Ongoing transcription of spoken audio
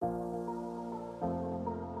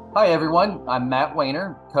Hi, everyone. I'm Matt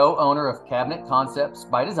Wayner, co owner of Cabinet Concepts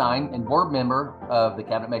by Design and board member of the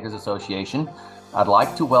Cabinet Makers Association. I'd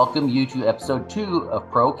like to welcome you to episode 2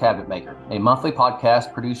 of Pro Cabinet Maker, a monthly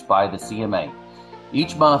podcast produced by the CMA.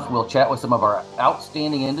 Each month, we'll chat with some of our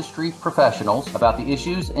outstanding industry professionals about the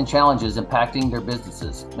issues and challenges impacting their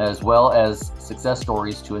businesses, as well as success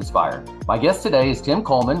stories to inspire. My guest today is Tim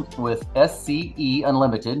Coleman with SCE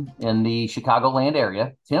Unlimited in the Chicagoland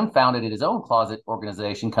area. Tim founded his own closet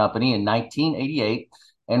organization company in 1988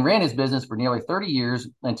 and ran his business for nearly 30 years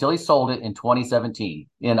until he sold it in 2017.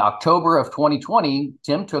 In October of 2020,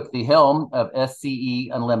 Tim took the helm of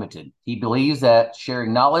SCE Unlimited. He believes that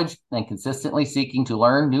sharing knowledge and consistently seeking to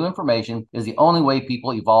learn new information is the only way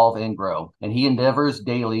people evolve and grow, and he endeavors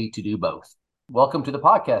daily to do both. Welcome to the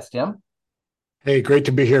podcast, Tim. Hey, great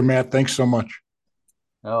to be here, Matt. Thanks so much.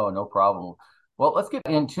 Oh, no problem. Well, let's get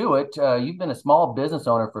into it. You've been a small business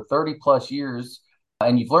owner for 30 plus years.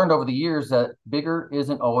 And you've learned over the years that bigger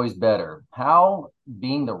isn't always better. How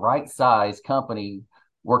being the right size company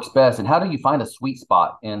works best, and how do you find a sweet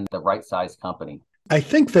spot in the right size company? I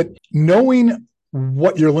think that knowing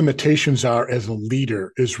what your limitations are as a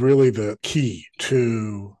leader is really the key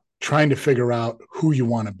to trying to figure out who you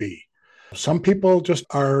want to be. Some people just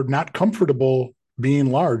are not comfortable being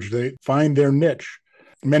large, they find their niche.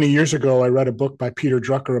 Many years ago, I read a book by Peter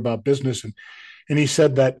Drucker about business, and he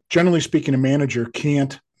said that generally speaking, a manager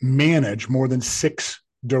can't manage more than 6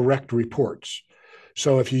 direct reports.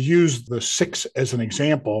 So if you use the 6 as an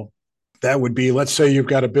example, that would be, let's say you've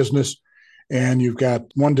got a business and you've got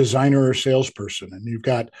one designer or salesperson, and you've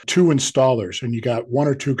got 2 installers, and you got 1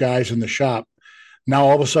 or 2 guys in the shop. Now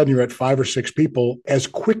all of a sudden you're at 5 or 6 people as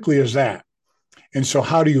quickly as that. And so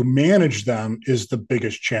how do you manage them is the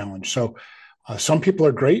biggest challenge. So some people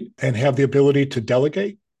are great and have the ability to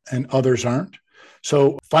delegate, and others aren't.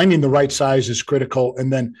 So finding the right size is critical.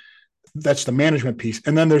 And then that's the management piece.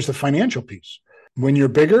 And then there's the financial piece. When you're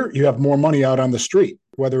bigger, you have more money out on the street,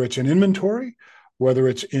 whether it's in inventory, whether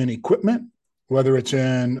it's in equipment, whether it's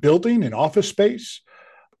in building and office space,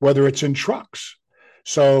 whether it's in trucks.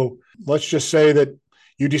 So let's just say that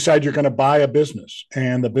you decide you're going to buy a business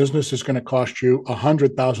and the business is going to cost you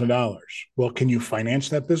 $100,000. Well, can you finance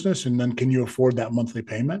that business? And then can you afford that monthly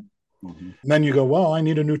payment? Mm-hmm. And then you go, well, I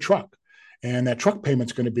need a new truck. And that truck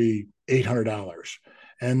payment's going to be $800.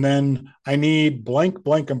 And then I need blank,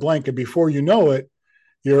 blank, and blank. And before you know it,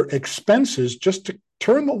 your expenses just to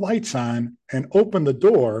turn the lights on and open the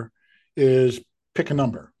door is, pick a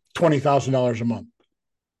number, $20,000 a month.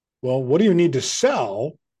 Well, what do you need to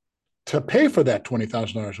sell to pay for that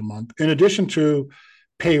 $20,000 a month, in addition to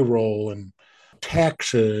payroll and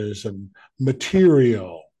taxes and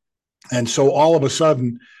material? And so all of a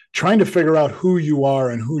sudden, trying to figure out who you are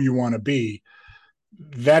and who you want to be,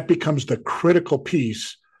 that becomes the critical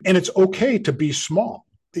piece. And it's okay to be small.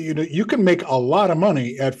 You can make a lot of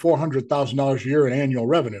money at $400,000 a year in annual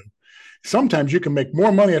revenue. Sometimes you can make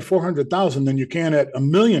more money at 400,000 than you can at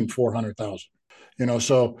 1,400,000.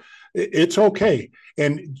 So it's okay.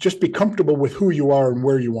 And just be comfortable with who you are and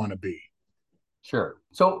where you want to be. Sure.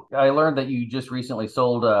 So I learned that you just recently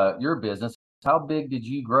sold your business. How big did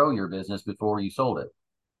you grow your business before you sold it?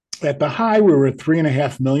 At the high, we were at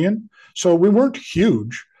 3.5 million. So we weren't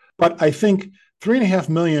huge, but I think 3.5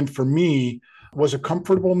 million for me was a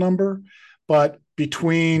comfortable number. But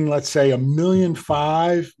between, let's say, 1.5 million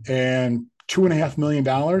and $2.5 million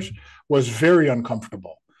was very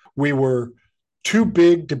uncomfortable. We were too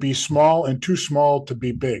big to be small and too small to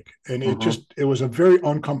be big. And it was a very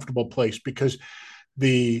uncomfortable place because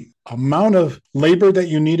the amount of labor that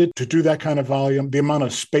you needed to do that kind of volume, the amount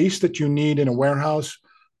of space that you need in a warehouse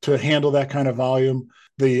to handle that kind of volume,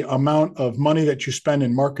 the amount of money that you spend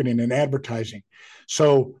in marketing and advertising.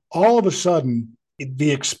 So all of a sudden, the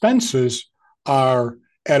expenses are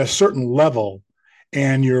at a certain level,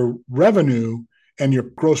 and your revenue and your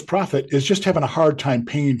gross profit is just having a hard time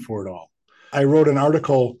paying for it all. I wrote an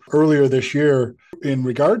article earlier this year in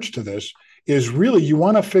regards to this, is really you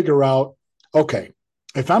want to figure out, okay,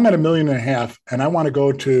 if I'm at 1.5 million and I want to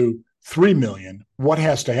go to 3 million, what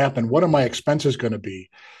has to happen? What are my expenses going to be?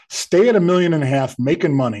 Stay at 1.5 million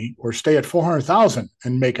making money, or stay at 400,000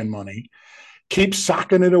 and making money. Keep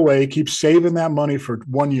socking it away, keep saving that money for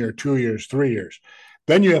 1 year, 2 years, 3 years.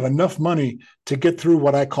 Then you have enough money to get through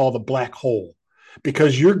what I call the black hole,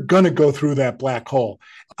 because you're going to go through that black hole.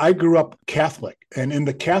 I grew up Catholic, and in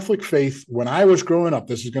the Catholic faith, when I was growing up,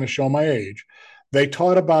 this is going to show my age, they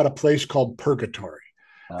taught about a place called purgatory.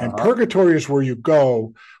 And purgatory is where you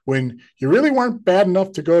go when you really weren't bad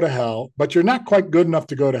enough to go to hell, but you're not quite good enough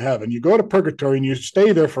to go to heaven. You go to purgatory and you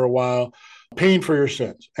stay there for a while, paying for your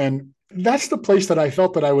sins. And That's the place that I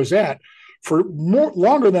felt that I was at for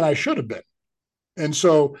longer than I should have been. And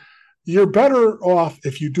so you're better off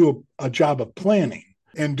if you do a job of planning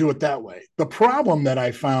and do it that way. The problem that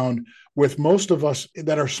I found with most of us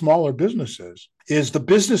that are smaller businesses is the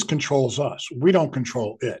business controls us. We don't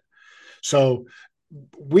control it. So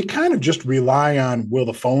we kind of just rely on, will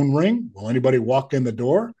the phone ring? Will anybody walk in the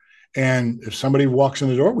door? And if somebody walks in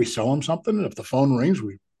the door, we sell them something. And if the phone rings,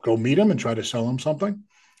 we go meet them and try to sell them something.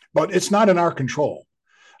 But it's not in our control.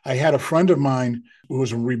 I had a friend of mine who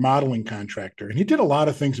was a remodeling contractor, and he did a lot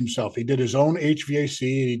of things himself. He did his own HVAC,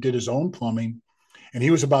 he did his own plumbing, and he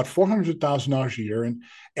was about $400,000 a year. And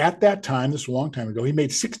at that time, this is a long time ago, he made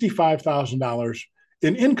 $65,000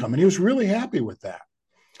 in income, and he was really happy with that.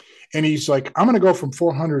 And he's like, I'm going to go from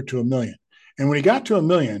 400 to a million. And when he got to a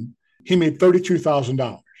million, he made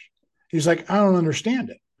 $32,000. He's like, I don't understand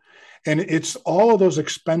it. And it's all of those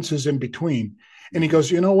expenses in between. And he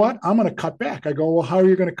goes, you know what? I'm going to cut back. I go, well, how are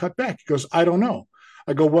you going to cut back? He goes, I don't know.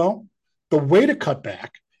 I go, well, the way to cut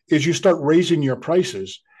back is you start raising your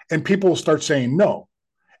prices and people will start saying no.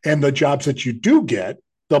 And the jobs that you do get,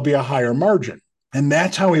 there'll be a higher margin. And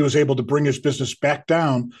that's how he was able to bring his business back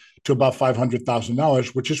down to about $500,000,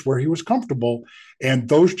 which is where he was comfortable. And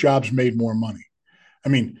those jobs made more money. I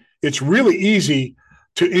mean, it's really easy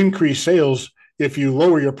to increase sales if you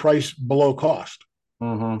lower your price below cost.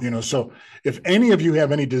 Mm-hmm. So if any of you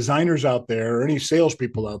have any designers out there or any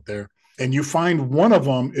salespeople out there, and you find one of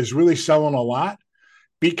them is really selling a lot,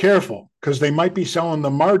 be careful, because they might be selling the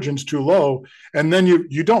margins too low. And then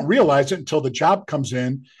you don't realize it until the job comes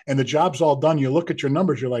in and the job's all done. You look at your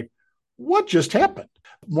numbers, you're like, what just happened?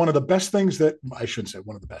 One of the best things that I shouldn't say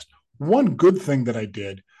one of the best. One good thing that I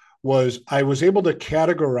did was I was able to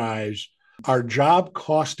categorize our job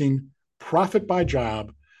costing profit by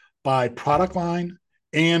job, by product line,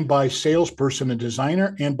 and by salesperson and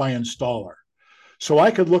designer, and by installer. So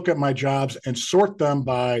I could look at my jobs and sort them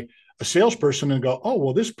by a salesperson and go, oh,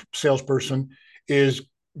 well, this salesperson is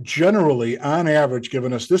generally on average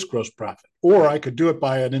giving us this gross profit. Or I could do it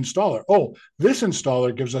by an installer. Oh, this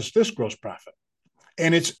installer gives us this gross profit.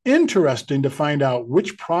 And it's interesting to find out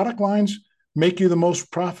which product lines make you the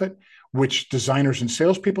most profit, which designers and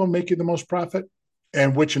salespeople make you the most profit,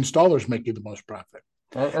 and which installers make you the most profit.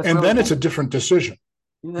 That's and really then cool. It's a different decision.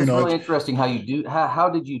 That's really interesting how you do. How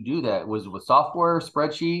did you do that? Was it with software,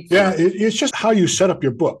 spreadsheets? Yeah, it's just how you set up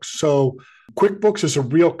your books. So QuickBooks is a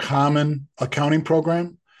real common accounting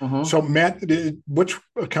program. Mm-hmm. So Matt, which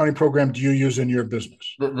accounting program do you use in your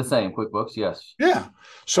business? The same, QuickBooks, yes. Yeah.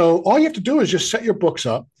 So all you have to do is just set your books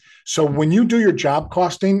up. So when you do your job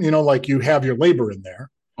costing, like you have your labor in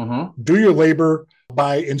there, mm-hmm. do your labor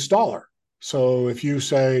by installer. So if you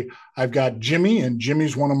say, I've got Jimmy and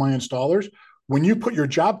Jimmy's one of my installers, when you put your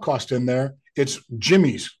job cost in there, it's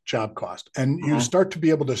Jimmy's job cost. And you start to be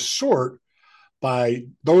able to sort by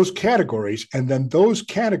those categories. And then those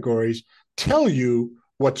categories tell you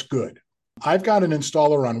what's good. I've got an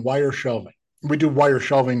installer on wire shelving. We do wire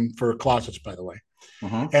shelving for closets, by the way.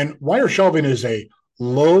 And wire shelving is a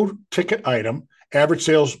low ticket item. Average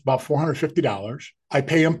sales about $450. I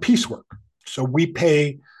pay him piecework. So we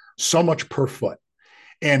pay so much per foot.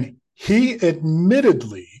 And he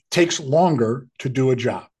admittedly takes longer to do a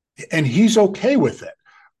job. And he's okay with it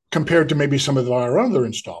compared to maybe some of our other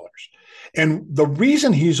installers. And the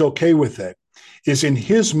reason he's okay with it is, in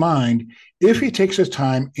his mind, if he takes his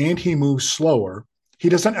time and he moves slower, he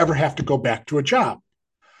doesn't ever have to go back to a job.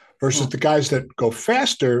 Versus the guys that go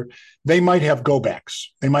faster, they might have go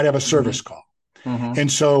backs. They might have a service call.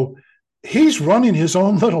 And so he's running his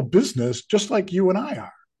own little business just like you and I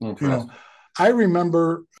are. I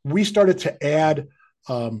remember we started to add,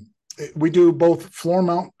 we do both floor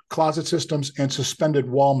mount closet systems and suspended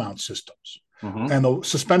wall mount systems. And the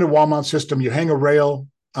suspended wall mount system, you hang a rail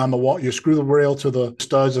on the wall, you screw the rail to the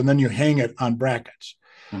studs, and then you hang it on brackets.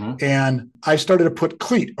 And I started to put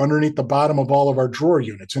cleat underneath the bottom of all of our drawer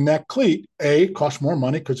units. And that cleat, A, costs more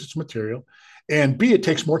money because it's material, and B, it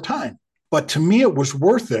takes more time. But to me, it was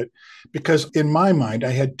worth it because in my mind,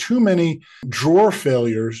 I had too many drawer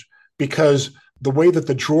failures because the way that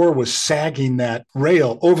the drawer was sagging that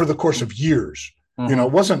rail over the course of years.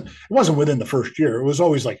 It wasn't within the first year. It was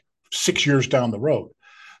always like 6 years down the road.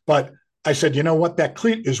 But I said, you know what? That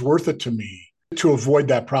cleat is worth it to me to avoid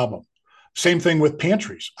that problem. Same thing with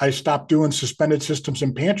pantries. I stopped doing suspended systems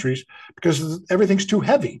in pantries because everything's too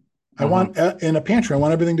heavy. I want in a pantry, I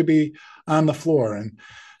want everything to be on the floor. And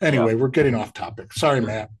anyway, we're getting off topic. Sorry,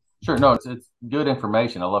 Matt. Sure. No, it's good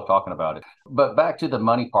information. I love talking about it. But back to the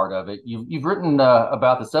money part of it, you've written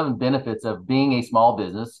about the 7 benefits of being a small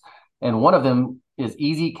business. And one of them is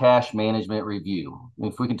Easy Cash Management Review.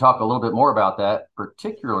 If we can talk a little bit more about that,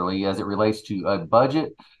 particularly as it relates to a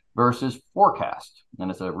budget versus forecast.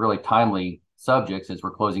 And it's a really timely subject as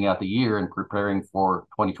we're closing out the year and preparing for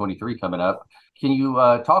 2023 coming up. Can you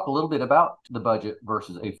talk a little bit about the budget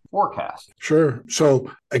versus a forecast? Sure.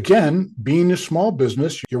 So again, being a small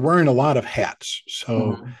business, you're wearing a lot of hats.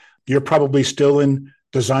 So you're probably still in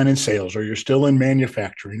design and sales, or you're still in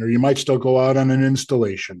manufacturing, or you might still go out on an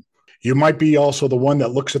installation. You might be also the one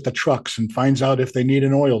that looks at the trucks and finds out if they need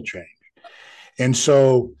an oil change. And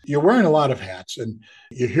so you're wearing a lot of hats, and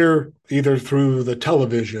you hear either through the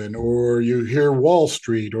television, or you hear Wall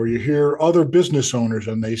Street, or you hear other business owners,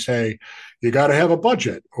 and they say, you got to have a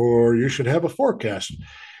budget, or you should have a forecast.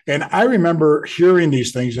 And I remember hearing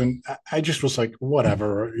these things, and I just was like,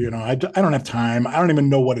 whatever, I don't have time. I don't even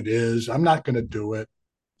know what it is. I'm not going to do it.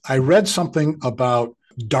 I read something about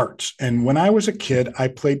darts. And when I was a kid, I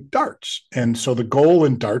played darts. And so the goal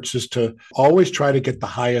in darts is to always try to get the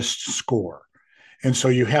highest score. And so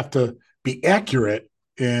you have to be accurate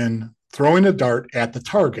in throwing a dart at the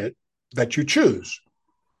target that you choose.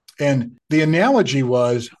 And the analogy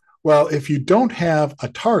was, well, if you don't have a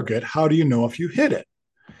target, how do you know if you hit it?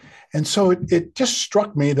 And so it just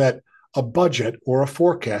struck me that a budget or a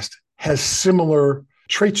forecast has similar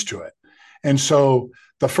traits to it. And so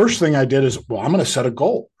the first thing I did is, well, I'm going to set a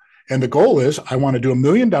goal. And the goal is I want to do $1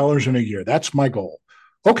 million in a year. That's my goal.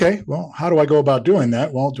 Okay, well, how do I go about doing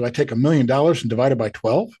that? Well, do I take $1 million and divide it by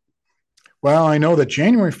 12? Well, I know that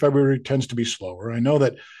January, February tends to be slower. I know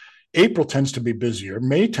that April tends to be busier.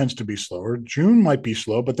 May tends to be slower. June might be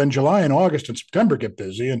slow, but then July and August and September get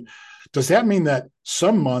busy. And does that mean that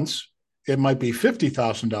some months it might be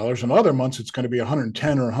 $50,000 and other months it's going to be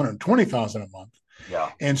 $110,000 or $120,000 a month?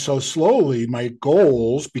 Yeah. And so slowly my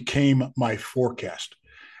goals became my forecast.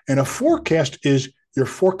 And a forecast is you're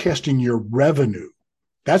forecasting your revenue.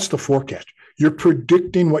 That's the forecast. You're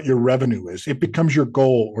predicting what your revenue is. It becomes your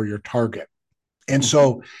goal or your target. And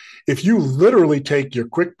so if you literally take your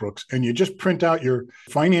QuickBooks and you just print out your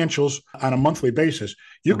financials on a monthly basis,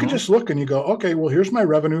 you can just look and you go, okay, well, here's my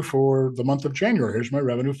revenue for the month of January. Here's my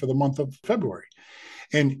revenue for the month of February.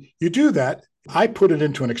 And you do that. I put it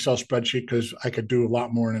into an Excel spreadsheet because I could do a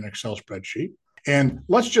lot more in an Excel spreadsheet. And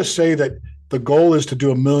let's just say that the goal is to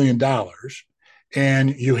do $1 million.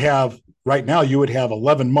 And you have, right now, you would have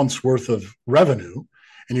 11 months worth of revenue.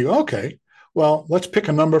 And you go, okay, well, let's pick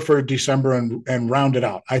a number for December and round it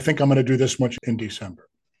out. I think I'm going to do this much in December.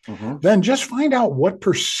 Then just find out what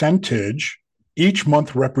percentage each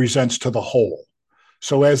month represents to the whole.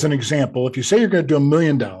 So as an example, if you say you're going to do $1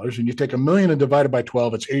 million and you take $1 million and divide it by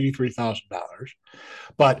 12, it's $83,000.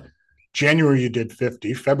 But January you did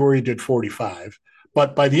 50, February you did 45.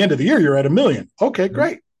 But by the end of the year, you're at $1 million. Okay,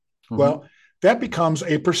 great. Well, that becomes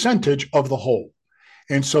a percentage of the whole.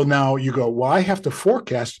 And so now you go, well, I have to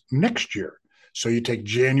forecast next year. So you take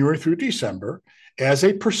January through December as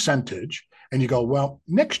a percentage, and you go, well,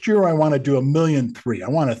 next year I want to do $1.3 million. I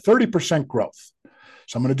want a 30% growth.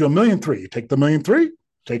 So I'm going to do $1.3 million. You take the $1.3 million,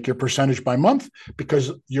 take your percentage by month,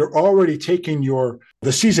 because you're already taking the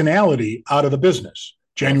seasonality out of the business.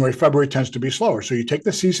 January, February tends to be slower. So you take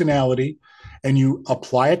the seasonality and you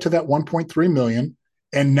apply it to that 1.3 million.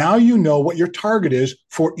 And now you know what your target is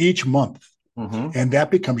for each month. And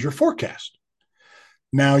that becomes your forecast.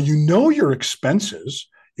 Now, you know your expenses.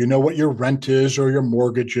 You know what your rent is or your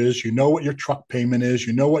mortgage is. You know what your truck payment is.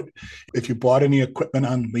 You know what, if you bought any equipment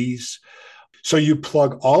on lease. So you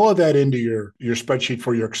plug all of that into your spreadsheet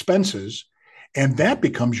for your expenses, and that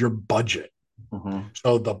becomes your budget.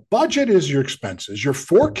 So the budget is your expenses. Your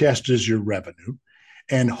forecast is your revenue.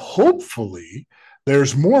 And hopefully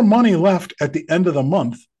there's more money left at the end of the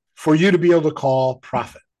month for you to be able to call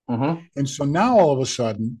profit. And so now all of a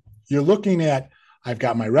sudden you're looking at, I've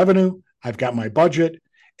got my revenue, I've got my budget,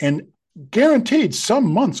 and guaranteed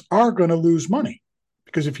some months are going to lose money,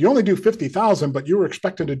 because if you only do 50,000, but you were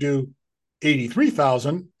expected to do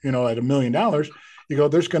 83,000, at $1 million, you go,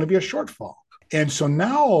 there's going to be a shortfall. And so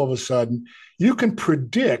now all of a sudden you can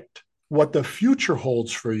predict what the future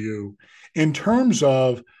holds for you in terms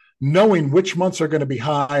of knowing which months are going to be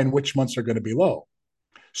high and which months are going to be low.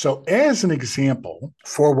 So as an example,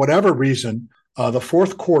 for whatever reason, the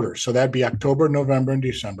fourth quarter, so that'd be October, November, and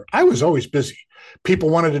December, I was always busy. People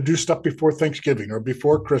wanted to do stuff before Thanksgiving or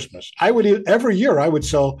before Christmas. Every year I would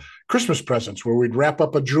sell Christmas presents where we'd wrap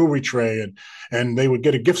up a jewelry tray and they would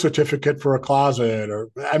get a gift certificate for a closet, or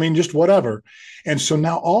just whatever. And so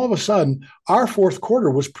now all of a sudden our fourth quarter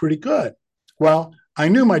was pretty good. Well, I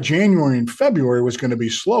knew my January and February was going to be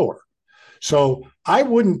slower. So I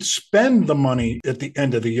wouldn't spend the money at the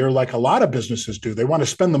end of the year like a lot of businesses do. They want to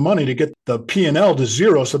spend the money to get the P&L to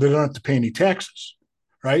zero so they don't have to pay any taxes,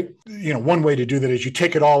 right? One way to do that is you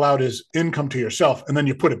take it all out as income to yourself and then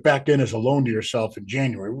you put it back in as a loan to yourself in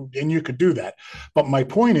January. And you could do that. But my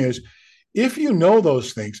point is, if you know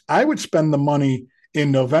those things, I would spend the money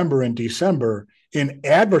in November and December in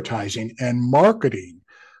advertising and marketing.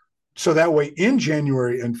 So that way in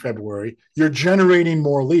January and February, you're generating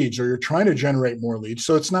more leads or you're trying to generate more leads.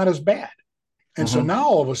 So it's not as bad. And so now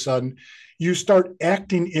all of a sudden you start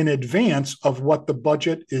acting in advance of what the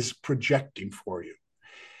budget is projecting for you.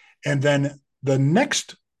 And then the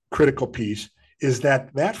next critical piece is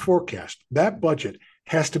that forecast, that budget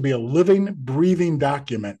has to be a living, breathing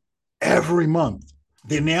document every month.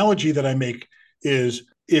 The analogy that I make is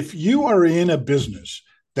if you are in a business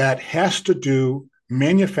that has to do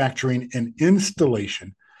manufacturing and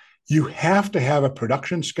installation, you have to have a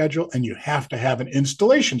production schedule and you have to have an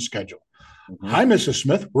installation schedule. Hi, Mrs.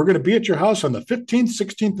 Smith, we're going to be at your house on the 15th,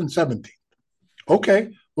 16th, and 17th. Okay,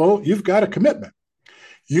 well, you've got a commitment.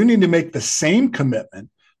 You need to make the same commitment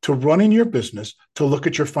to running your business to look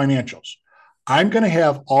at your financials. I'm going to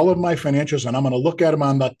have all of my financials and I'm going to look at them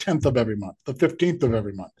on the 10th of every month, the 15th of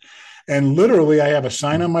every month. And literally, I have a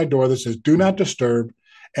sign on my door that says, do not disturb.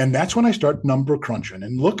 And that's when I start number crunching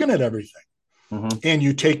and looking at everything. And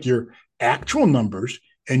you take your actual numbers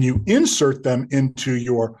and you insert them into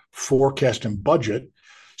your forecast and budget.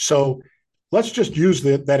 So let's just use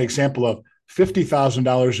that example of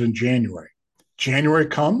 $50,000 in January. January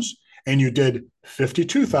comes and you did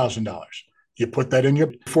 $52,000. You put that in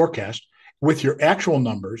your forecast with your actual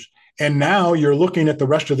numbers. And now you're looking at the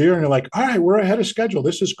rest of the year and you're like, all right, we're ahead of schedule.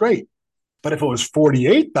 This is great. But if it was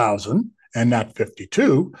 48,000 and not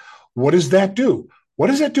 52, what does that do? What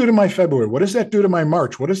does that do to my February? What does that do to my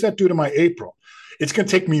March? What does that do to my April? It's going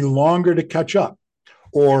to take me longer to catch up.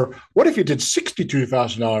 Or what if you did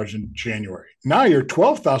 $62,000 in January? Now you're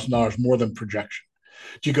 $12,000 more than projection.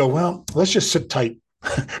 Do you go, well, let's just sit tight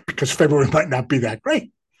because February might not be that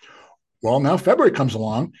great? Well, now February comes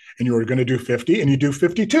along and you were going to do 50 and you do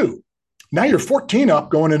 52. Now you're 14 up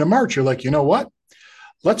going into March. You're like, you know what?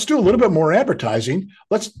 Let's do a little bit more advertising.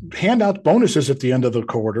 Let's hand out bonuses at the end of the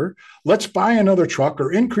quarter. Let's buy another truck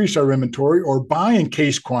or increase our inventory or buy in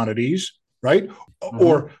case quantities, right?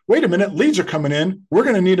 Or wait a minute, leads are coming in. We're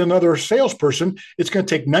going to need another salesperson. It's going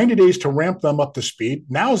to take 90 days to ramp them up to speed.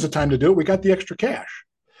 Now is the time to do it. We got the extra cash.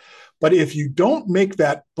 But if you don't make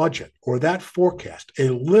that budget or that forecast a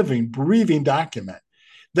living, breathing document,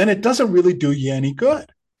 then it doesn't really do you any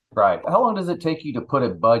good. Right. How long does it take you to put a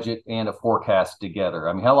budget and a forecast together?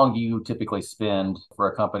 I mean, how long do you typically spend for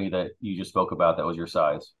a company that you just spoke about that was your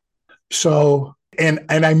size? So, and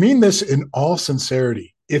I mean this in all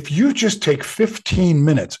sincerity, if you just take 15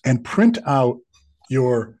 minutes and print out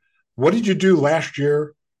your, what did you do last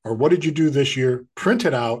year or what did you do this year? Print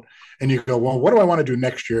it out and you go, well, what do I want to do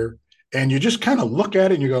next year? And you just kind of look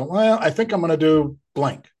at it and you go, well, I think I'm going to do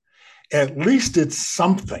blank. At least it's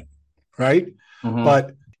something, right?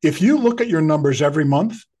 But if you look at your numbers every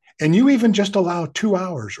month and you even just allow 2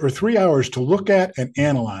 hours or 3 hours to look at and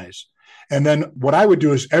analyze, and then what I would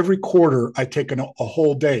do is every quarter I take a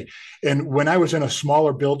whole day. And when I was in a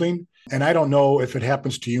smaller building, and I don't know if it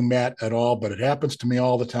happens to you, Matt, at all, but it happens to me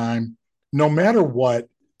all the time. No matter what,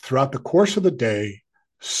 throughout the course of the day,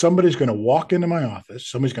 somebody's going to walk into my office,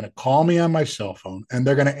 somebody's going to call me on my cell phone, and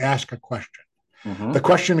they're going to ask a question. The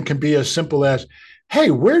question can be as simple as, hey,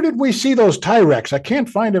 where did we see those tie racks? I can't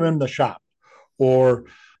find them in the shop. Or,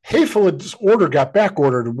 hey, Phil's order got back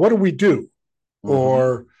ordered. What do we do?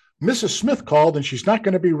 Or Mrs. Smith called and she's not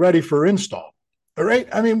going to be ready for install. All right.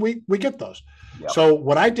 I mean, we get those. So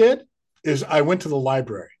what I did is I went to the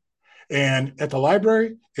library. And at the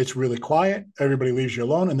library, it's really quiet. Everybody leaves you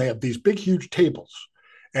alone. And they have these big, huge tables.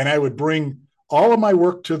 And I would bring all of my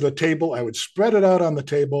work to the table. I would spread it out on the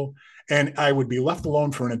table. And I would be left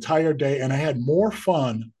alone for an entire day. And I had more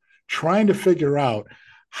fun trying to figure out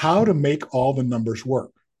how to make all the numbers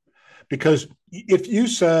work. Because if you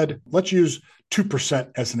said, let's use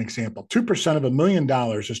 2% as an example, 2% of $1 million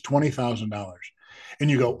is $20,000. And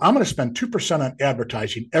you go, I'm going to spend 2% on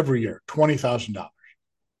advertising every year, $20,000.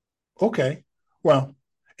 Okay, well,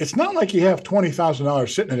 it's not like you have $20,000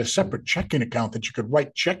 sitting in a separate checking account that you could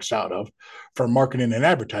write checks out of for marketing and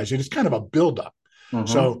advertising. It's kind of a buildup.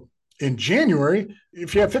 So in January,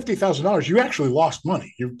 if you have $50,000, you actually lost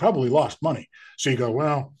money. You probably lost money. So you go,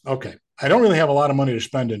 well, okay, I don't really have a lot of money to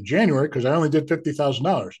spend in January because I only did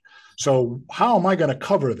 $50,000. So how am I going to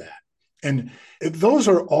cover that? And those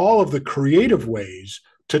are all of the creative ways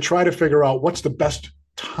to try to figure out what's the best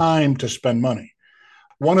time to spend money.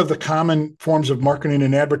 one of the common forms of marketing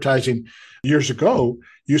and advertising years ago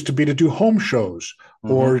used to be to do home shows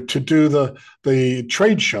or to do the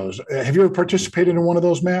trade shows. Have you ever participated in one of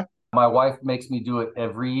those, Matt? My wife makes me do it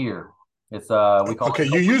every year. It's we call okay.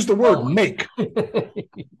 it. You use the word make.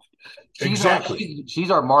 Exactly.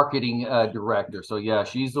 She's our marketing director. So yeah,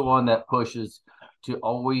 she's the one that pushes to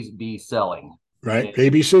always be selling. Right.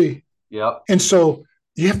 ABC. Yep. And so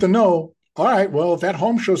you have to know, all right, well, if that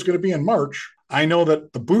home show is going to be in March, I know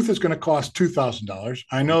that the booth is going to cost $2,000.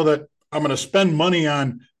 I know that I'm going to spend money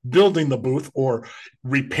on building the booth or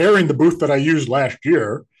repairing the booth that I used last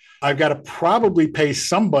year. I've got to probably pay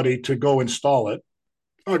somebody to go install it.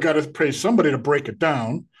 I've got to pay somebody to break it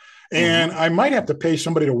down. And I might have to pay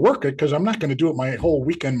somebody to work it because I'm not going to do it my whole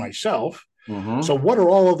weekend myself. So what are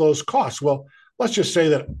all of those costs? Well, let's just say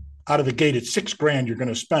that out of the gate, it's $6,000 you're going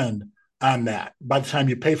to spend on that by the time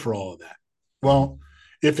you pay for all of that. Well,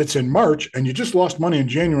 if it's in March and you just lost money in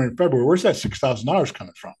January and February, where's that $6,000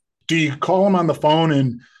 coming from? Do you call them on the phone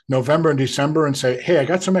in November and December and say, hey, I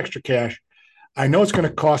got some extra cash. I know it's going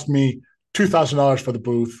to cost me $2,000 for the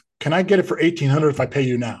booth. Can I get it for $1,800 if I pay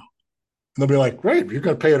you now? And they'll be like, great, if you're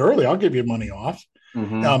going to pay it early, I'll give you money off.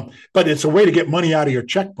 But it's a way to get money out of your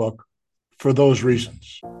checkbook for those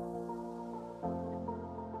reasons.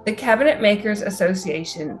 The Cabinet Makers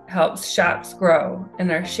Association helps shops grow,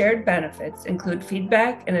 and our shared benefits include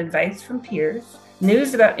feedback and advice from peers,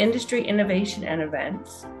 news about industry innovation and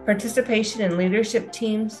events, participation in leadership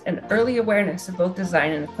teams, and early awareness of both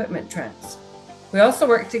design and equipment trends. We also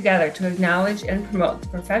work together to acknowledge and promote the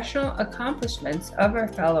professional accomplishments of our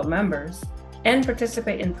fellow members and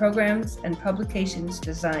participate in programs and publications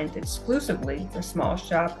designed exclusively for small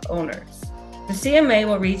shop owners. The CMA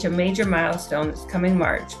will reach a major milestone this coming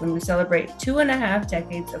March when we celebrate 2.5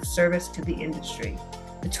 decades of service to the industry.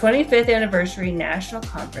 The 25th Anniversary National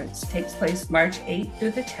Conference takes place March 8th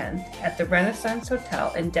through the 10th at the Renaissance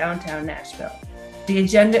Hotel in downtown Nashville. The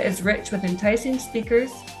agenda is rich with enticing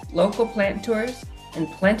speakers, local plant tours,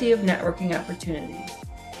 and plenty of networking opportunities.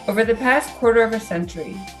 Over the past quarter of a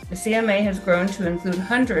century, the CMA has grown to include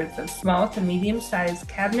hundreds of small to medium-sized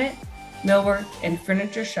cabinet, millwork, and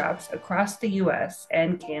furniture shops across the U.S.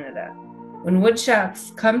 and Canada. When wood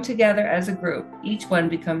shops come together as a group, each one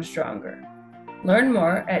becomes stronger. Learn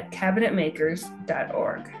more at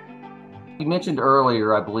cabinetmakers.org. You mentioned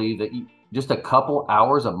earlier, I believe, that just a couple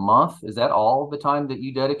hours a month, is that all the time that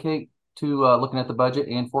you dedicate to looking at the budget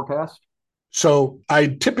and forecast? So I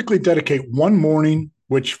typically dedicate one morning,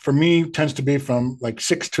 which for me tends to be from like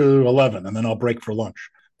 6 to 11, and then I'll break for lunch.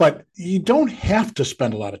 But you don't have to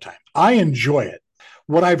spend a lot of time. I enjoy it.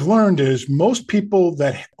 What I've learned is most people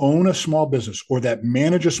that own a small business or that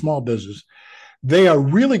manage a small business, they are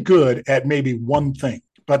really good at maybe one thing,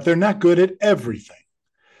 but they're not good at everything.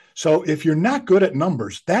 So if you're not good at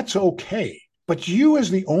numbers, that's okay. But you as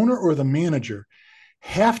the owner or the manager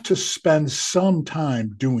have to spend some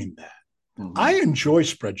time doing that. I enjoy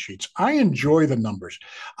spreadsheets. I enjoy the numbers.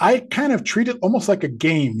 I kind of treat it almost like a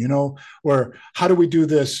game, where how do we do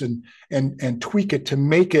this and tweak it to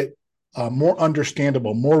make it more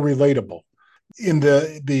understandable, more relatable. In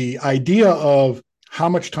the idea of how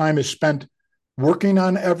much time is spent working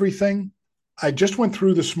on everything, I just went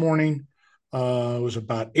through this morning. It was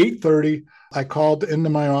about 8:30. I called into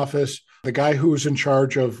my office the guy who was in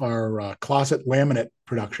charge of our closet laminate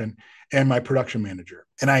production and my production manager.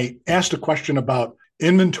 And I asked a question about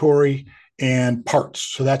inventory and parts.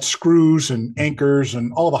 So that's screws and anchors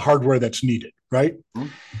and all the hardware that's needed, right?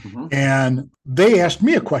 And they asked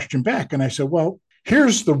me a question back. And I said, well,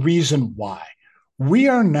 here's the reason why. We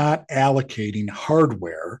are not allocating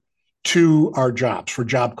hardware to our jobs for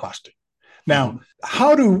job costing. Now,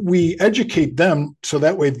 how do we educate them so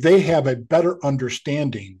that way they have a better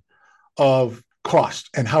understanding of cost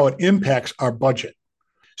and how it impacts our budget?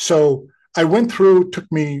 So I went through, it took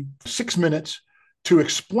me 6 minutes to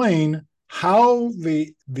explain how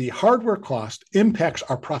the hardware cost impacts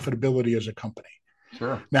our profitability as a company.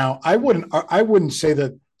 Sure. Now, I wouldn't say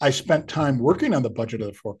that I spent time working on the budget of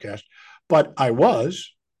the forecast, but I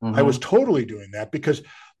was. I was totally doing that because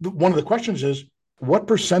one of the questions is, what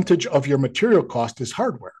percentage of your material cost is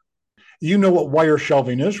hardware? You know what wire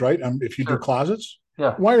shelving is, right? If you do closets,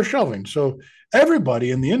 wire shelving. So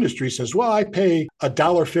everybody in the industry says, well, I pay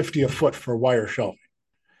 $1.50 a foot for wire shelving.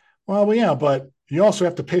 Well, yeah, but you also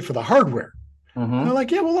have to pay for the hardware. And they're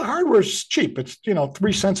like, yeah, well, the hardware is cheap. It's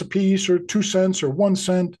 3 cents a piece or 2 cents or 1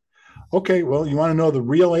 cent. Okay, well, you want to know the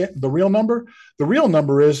real number? The real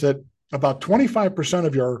number is that about 25%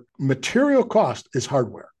 of your material cost is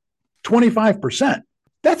hardware. 25%.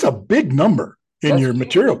 That's a big number in your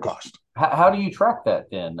material cost. How do you track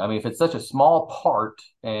that then? I mean, if it's such a small part,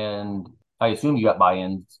 and I assume you got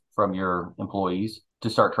buy-ins from your employees to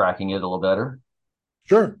start tracking it a little better.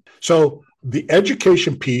 Sure. So the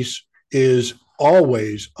education piece is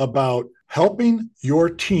always about helping your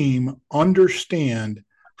team understand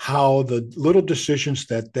how the little decisions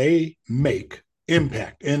that they make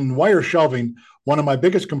impact. In wire shelving, one of my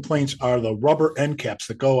biggest complaints are the rubber end caps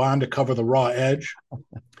that go on to cover the raw edge,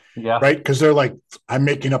 Yeah. right? Because they're like, I'm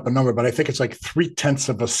making up a number, but I think it's like 0.3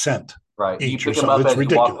 of a cent Right. Do you each or pick them something. up It's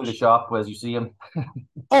as you walk through the ridiculous. shop as you see them?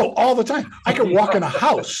 Oh, all the time. I could walk in a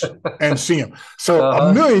house and see them. So a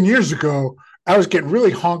Uh-huh. million years ago, I was getting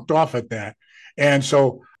really honked off at that. And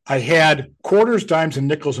so I had quarters, dimes, and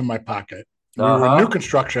nickels in my pocket. We were in new Uh-huh.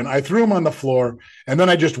 construction. I threw them on the floor and then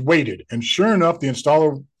I just waited. And sure enough, the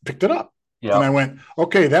installer picked it up. And I Yep. went,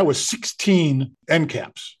 okay, that was 16 end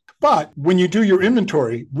caps. But when you do your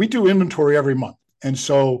inventory, we do inventory every month. And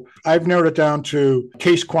so I've narrowed it down to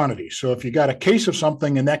case quantity. So if you got a case of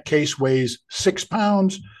something and that case weighs 6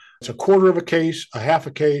 pounds, it's a quarter of a case, a half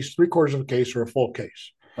a case, three-quarters of a case, or a full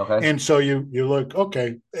case. Okay. And so you look,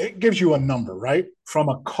 okay, it gives you a number, right? From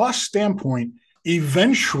a cost standpoint,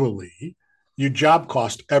 eventually you job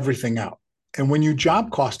cost everything out. And when you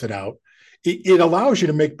job cost it out, it allows you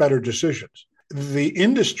to make better decisions. The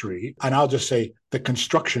industry, and I'll just say the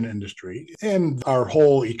construction industry and our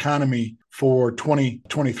whole economy for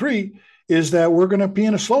 2023 is that we're going to be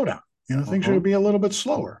in a slowdown. Things are going to be a little bit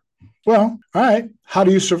slower. Well, all right, how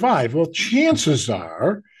do you survive? Well, chances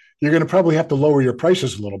are you're going to probably have to lower your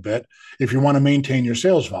prices a little bit if you want to maintain your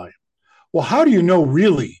sales volume. Well, how do you know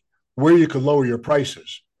really where you could lower your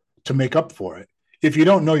prices to make up for it if you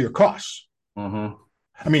don't know your costs? Mm-hmm.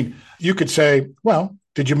 I mean, you could say, well,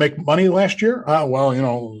 did you make money last year?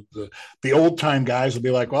 Well, the old time guys will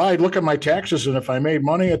be like, well, I look at my taxes, and if I made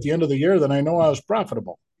money at the end of the year, then I know I was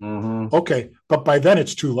profitable. Mm-hmm. Okay, but by then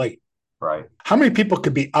it's too late. Right. How many people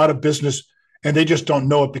could be out of business and they just don't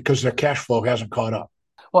know it because their cash flow hasn't caught up?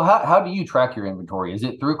 Well, how do you track your inventory? Is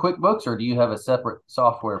it through QuickBooks or do you have a separate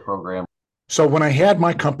software program? So when I had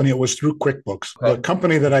my company, it was through QuickBooks. Okay. The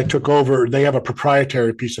company that I took over, they have a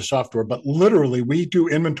proprietary piece of software, but literally we do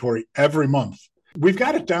inventory every month. We've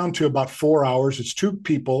got it down to about 4 hours. It's two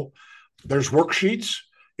people. There's worksheets,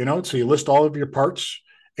 so you list all of your parts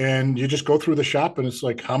and you just go through the shop and it's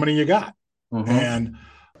like, how many you got? Mm-hmm. And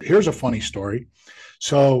here's a funny story.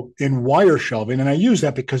 So in wire shelving, and I use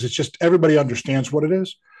that because it's just everybody understands what it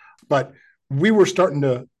is, but we were starting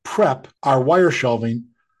to prep our wire shelving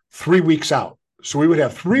 3 weeks out. So we would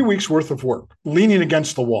have 3 weeks worth of work leaning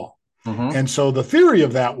against the wall. Mm-hmm. And so the theory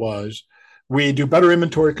of that was we do better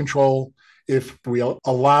inventory control if we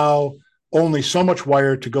allow only so much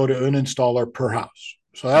wire to go to an installer per house.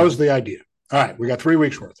 So that was the idea. All right, we got 3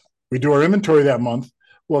 weeks worth. We do our inventory that month.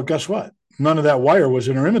 Well, guess what? None of that wire was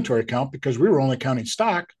in our inventory count because we were only counting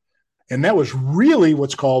stock. And that was really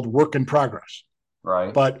what's called work in progress.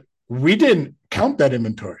 Right. But we didn't count that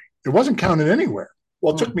inventory. It wasn't counted anywhere.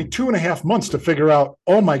 Well, it took me 2.5 months to figure out,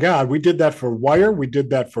 oh my God, we did that for wire. We did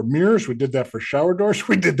that for mirrors. We did that for shower doors.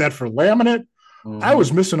 We did that for laminate. Mm-hmm. I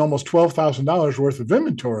was missing almost $12,000 worth of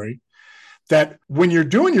inventory. That when you're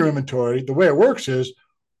doing your inventory, the way it works is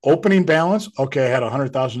opening balance. Okay, I had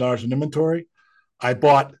 $100,000 in inventory. I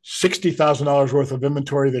bought $60,000 worth of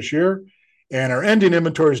inventory this year, and our ending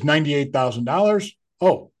inventory is $98,000.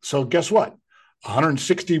 Oh, so guess what?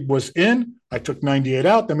 160 was in. I took 98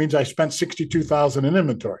 out. That means I spent 62,000 in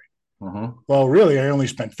inventory. Mm-hmm. Well, really, I only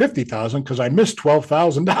spent 50,000 because I missed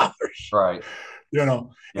 $12,000. Right. Yeah.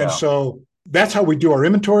 And so that's how we do our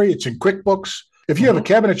inventory. It's in QuickBooks. If you have a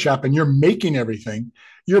cabinet shop and you're making everything,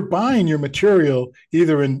 you're buying your material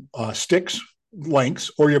either in sticks, lengths,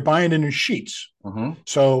 or you're buying it in sheets. Mm-hmm.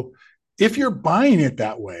 So if you're buying it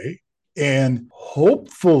that way, and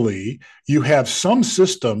hopefully you have some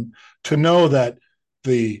system to know that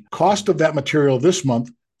the cost of that material this month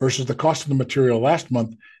versus the cost of the material last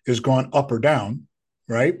month is gone up or down,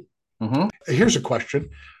 right? Mm-hmm. Here's a question.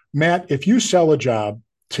 Matt, if you sell a job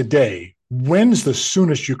today, when's the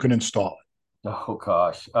soonest you can install it? Oh,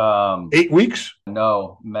 gosh. 8 weeks?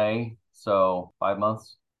 No, May. So 5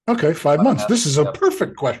 months. Okay, 5 months. This is a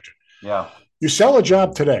perfect question. Yeah. You sell a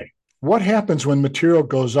job today. What happens when material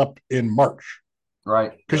goes up in March?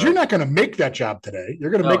 Right. Because you're not going to make that job today. You're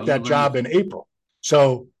going to make that job in April.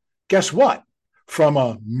 So guess what? From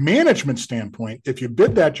a management standpoint, if you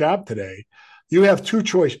bid that job today, you have two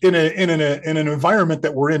choices in an environment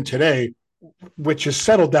that we're in today, which has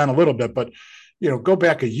settled down a little bit. But go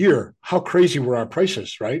back a year. How crazy were our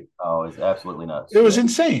prices, right? Oh, it's absolutely nuts. It was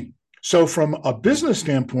insane. So from a business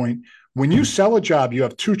standpoint, When you sell a job, you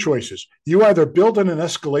have two choices. You either build in an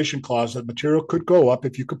escalation clause that material could go up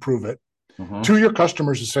if you could prove it to your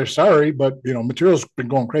customers and say, sorry, but material's been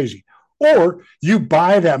going crazy. Or you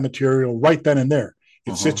buy that material right then and there.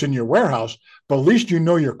 It sits in your warehouse, but at least you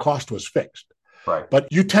know your cost was fixed. Right. But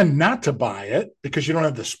you tend not to buy it because you don't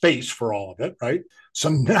have the space for all of it, right? So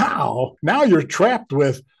now you're trapped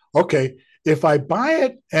with, okay, if I buy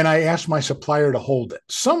it and I ask my supplier to hold it,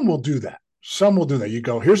 some will do that. You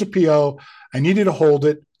go, here's a PO. I need you to hold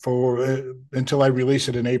it for until I release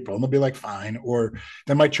it in April. And they'll be like, fine. Or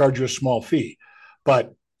they might charge you a small fee.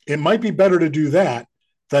 But it might be better to do that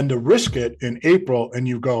than to risk it in April. And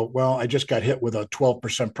you go, well, I just got hit with a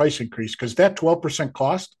 12% price increase, because that 12%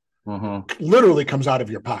 cost literally comes out of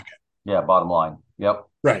your pocket. Yeah, bottom line. Yep.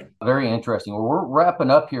 Right. Very interesting. Well, we're wrapping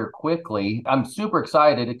up here quickly. I'm super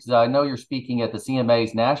excited because I know you're speaking at the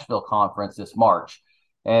CMA's Nashville conference this March,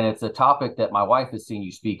 and it's a topic that my wife has seen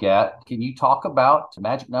you speak at. Can you talk about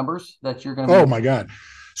magic numbers that you're going to be? Oh, my God.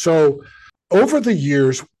 So over the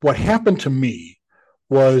years, what happened to me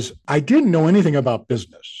was I didn't know anything about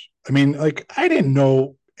business. I mean, I didn't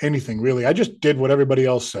know anything really. I just did what everybody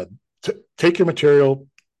else said. Take your material,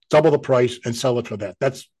 double the price, and sell it for that.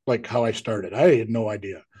 That's like how I started. I had no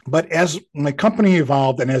idea. But as my company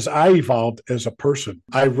evolved and as I evolved as a person,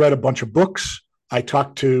 I read a bunch of books. I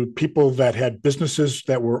talked to people that had businesses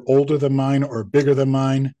that were older than mine or bigger than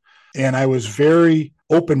mine. And I was very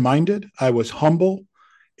open-minded. I was humble.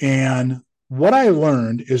 And what I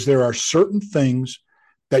learned is there are certain things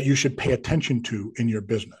that you should pay attention to in your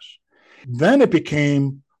business. Then it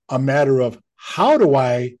became a matter of, how do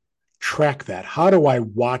I track that? How do I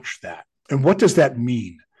watch that? And what does that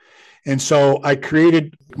mean? And so I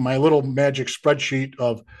created my little magic spreadsheet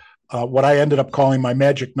of what I ended up calling my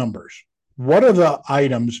magic numbers. What are the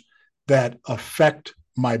items that affect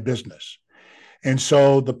my business? And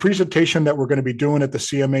so the presentation that we're going to be doing at the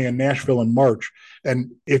CMA in Nashville in March,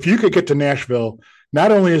 and if you could get to Nashville,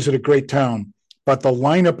 not only is it a great town, but the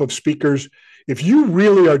lineup of speakers, if you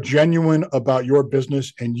really are genuine about your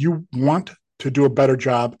business and you want to do a better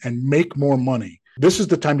job and make more money, this is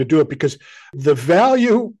the time to do it, because the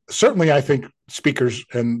value, certainly I think speakers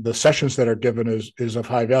and the sessions that are given is of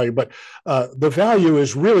high value, but the value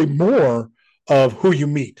is really more of who you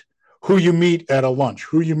meet at a lunch,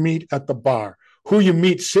 who you meet at the bar, who you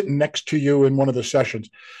meet sitting next to you in one of the sessions,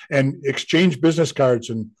 and exchange business cards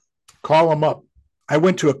and call them up. I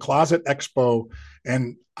went to a closet expo,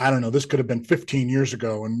 and I don't know, this could have been 15 years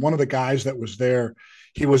ago. And one of the guys that was there,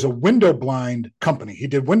 he was a window blind company. He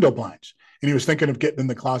did window blinds, and he was thinking of getting in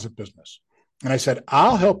the closet business. And I said,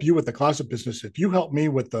 I'll help you with the closet business if you help me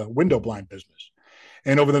with the window blind business.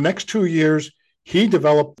 And over the next 2 years, he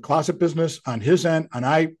developed the closet business on his end, and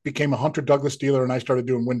I became a Hunter Douglas dealer, and I started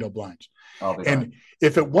doing window blinds. And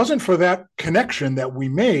if it wasn't for that connection that we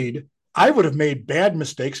made, I would have made bad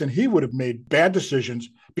mistakes and he would have made bad decisions,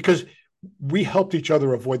 because we helped each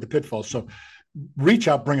other avoid the pitfalls. So reach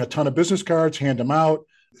out, bring a ton of business cards, hand them out.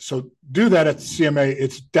 So do that at CMA.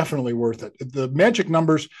 It's definitely worth it. The magic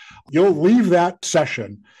numbers, you'll leave that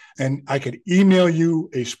session and I could email you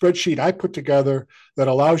a spreadsheet I put together that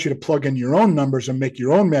allows you to plug in your own numbers and make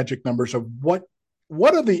your own magic numbers of what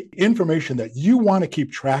are the information that you want to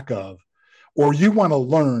keep track of or you want to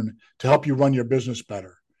learn to help you run your business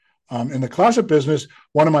better. In the closet business,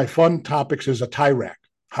 one of my fun topics is a tie rack.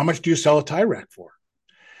 How much do you sell a tie rack for?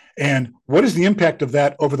 And what is the impact of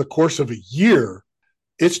that over the course of a year?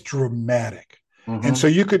 It's dramatic. Mm-hmm. And so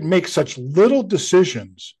you could make such little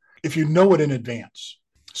decisions if you know it in advance.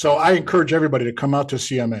 So I encourage everybody to come out to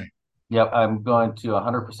CMA. Yep, I'm going to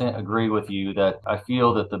 100% agree with you that I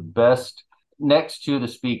feel that the best, next to the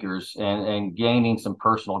speakers and gaining some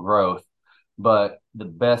personal growth, but the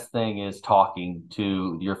best thing is talking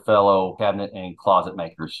to your fellow cabinet and closet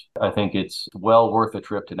makers. I think it's well worth a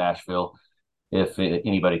trip to Nashville if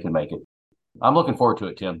anybody can make it. I'm looking forward to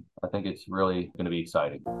it, Tim. I think it's really going to be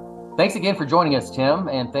exciting. Thanks again for joining us, Tim,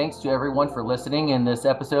 and thanks to everyone for listening in this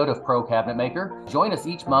episode of Pro Cabinet Maker. Join us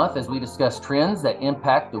each month as we discuss trends that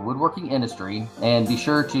impact the woodworking industry, and be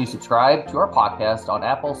sure to subscribe to our podcast on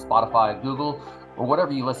Apple, Spotify, Google, or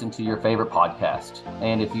whatever you listen to your favorite podcast.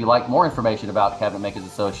 And if you like more information about Cabinet Makers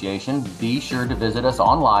Association, be sure to visit us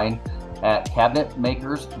online at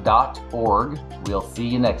cabinetmakers.org. We'll see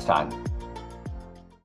you next time.